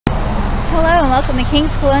welcome to King's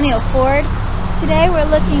Colonial Ford. Today we're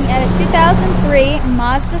looking at a 2003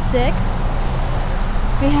 Mazda 6.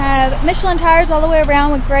 We have Michelin tires all the way around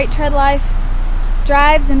with great tread life,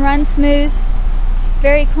 drives and runs smooth,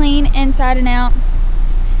 very clean inside and out.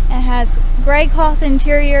 It has gray cloth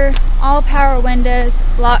interior, all power windows,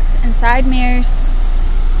 locks and side mirrors,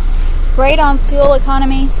 great on fuel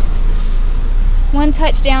economy, one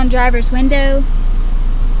touchdown driver's window,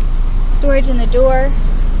 storage in the door,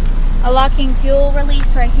 a locking fuel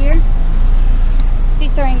release right here.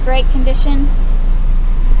 Seats are in great condition.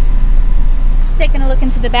 Taking a look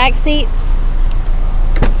into the back seat.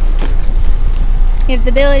 You have the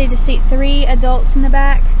ability to seat 3 adults in the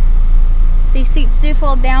back. These seats do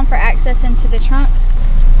fold down for access into the trunk.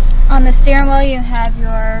 On the steering wheel you have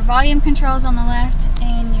your volume controls on the left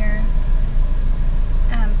and your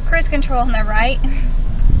cruise control on the right.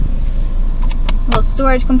 Little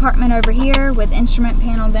storage compartment over here with instrument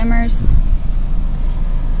panel dimmers.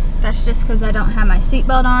 That's just because I don't have my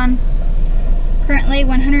seatbelt on. Currently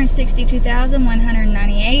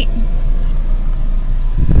 162,198.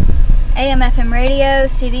 AM/FM radio,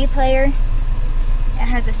 CD player. It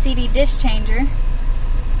has a CD disc changer.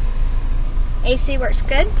 AC works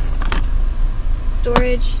good.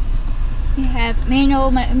 Storage. You have manual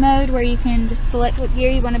mode where you can just select what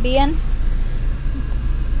gear you want to be in.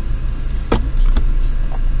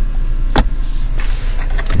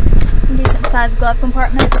 Decent sized glove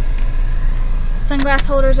compartment. Sunglass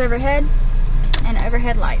holders overhead and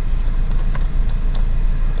overhead lights.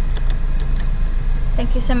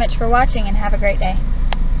 Thank you so much for watching and have a great day.